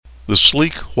The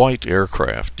sleek white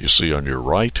aircraft you see on your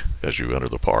right as you enter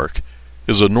the park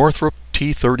is a Northrop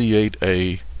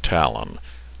T-38A Talon,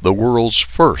 the world's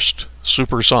first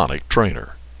supersonic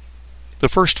trainer. The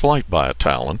first flight by a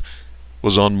Talon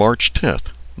was on March 10,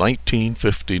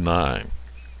 1959.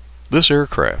 This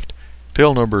aircraft,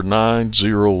 tail number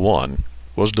 901,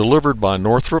 was delivered by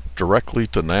Northrop directly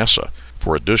to NASA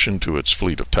for addition to its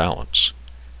fleet of Talons.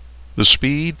 The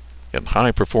speed and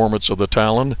high performance of the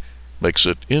Talon makes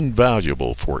it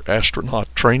invaluable for astronaut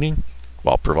training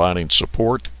while providing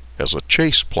support as a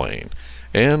chase plane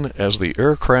and as the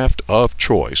aircraft of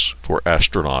choice for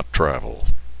astronaut travel.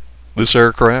 This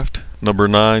aircraft, number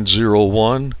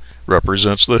 901,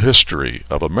 represents the history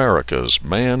of America's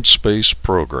manned space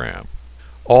program.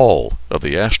 All of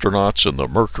the astronauts in the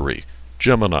Mercury,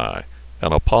 Gemini,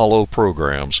 and Apollo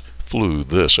programs flew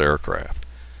this aircraft.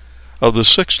 Of the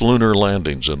 6 lunar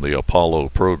landings in the Apollo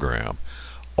program,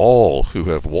 all who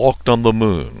have walked on the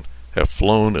moon have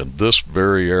flown in this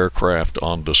very aircraft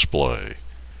on display.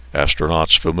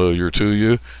 Astronauts familiar to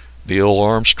you: Neil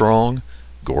Armstrong,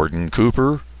 Gordon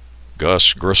Cooper,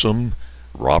 Gus Grissom,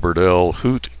 Robert L.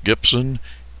 Hoot Gibson,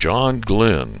 John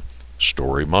Glenn,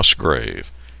 Story Musgrave,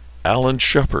 Alan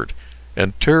Shepard,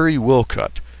 and Terry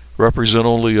Wilcutt represent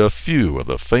only a few of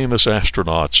the famous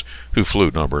astronauts who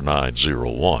flew number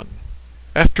 901.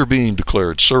 After being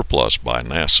declared surplus by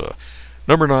NASA,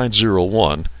 number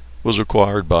 901 was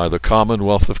acquired by the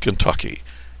Commonwealth of Kentucky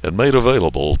and made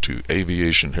available to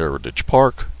Aviation Heritage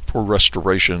Park for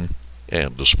restoration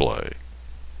and display.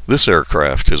 This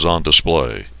aircraft is on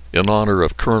display in honor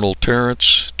of Colonel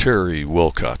Terrence Terry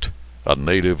Wilcutt, a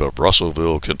native of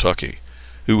Russellville, Kentucky,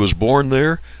 who was born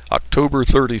there October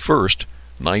 31st,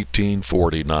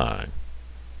 1949.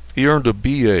 He earned a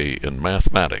B.A. in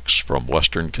mathematics from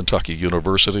Western Kentucky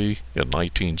University in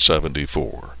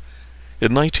 1974.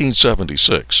 In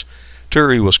 1976,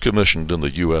 Terry was commissioned in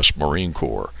the U.S. Marine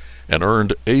Corps and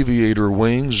earned aviator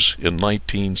wings in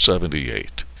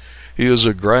 1978. He is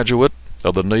a graduate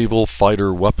of the Naval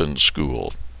Fighter Weapons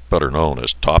School, better known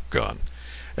as Top Gun,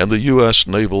 and the U.S.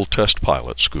 Naval Test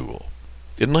Pilot School.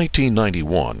 In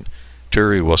 1991,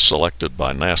 Terry was selected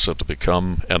by NASA to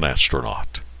become an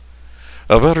astronaut.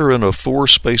 A veteran of 4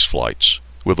 space flights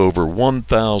with over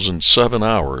 1,007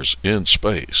 hours in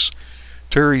space,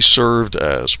 Terry served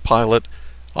as pilot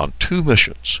on 2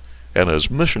 missions and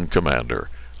as mission commander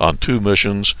on 2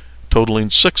 missions totaling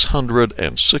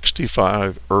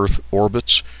 665 Earth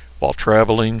orbits while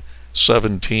traveling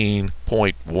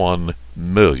 17.1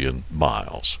 million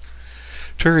miles.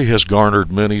 Terry has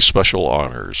garnered many special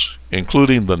honors,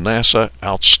 including the NASA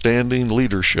Outstanding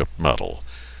Leadership Medal,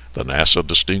 the NASA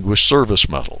Distinguished Service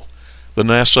Medal, the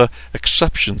NASA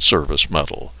Exception Service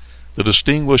Medal, the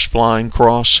Distinguished Flying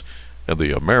Cross, and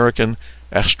the American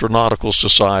Astronautical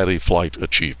Society Flight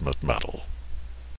Achievement Medal.